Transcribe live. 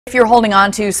If you're holding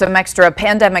on to some extra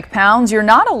pandemic pounds, you're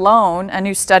not alone. A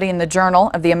new study in the Journal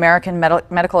of the American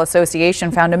Medical Association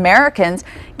found Americans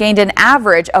gained an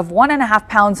average of 1.5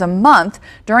 pounds a month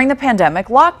during the pandemic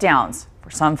lockdowns.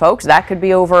 For some folks, that could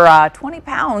be over 20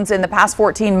 pounds in the past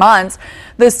 14 months.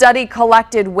 The study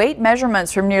collected weight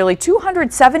measurements from nearly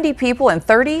 270 people in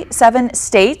 37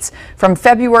 states from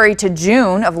February to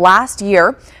June of last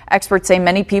year. Experts say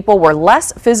many people were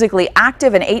less physically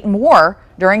active and ate more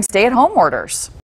during stay-at-home orders.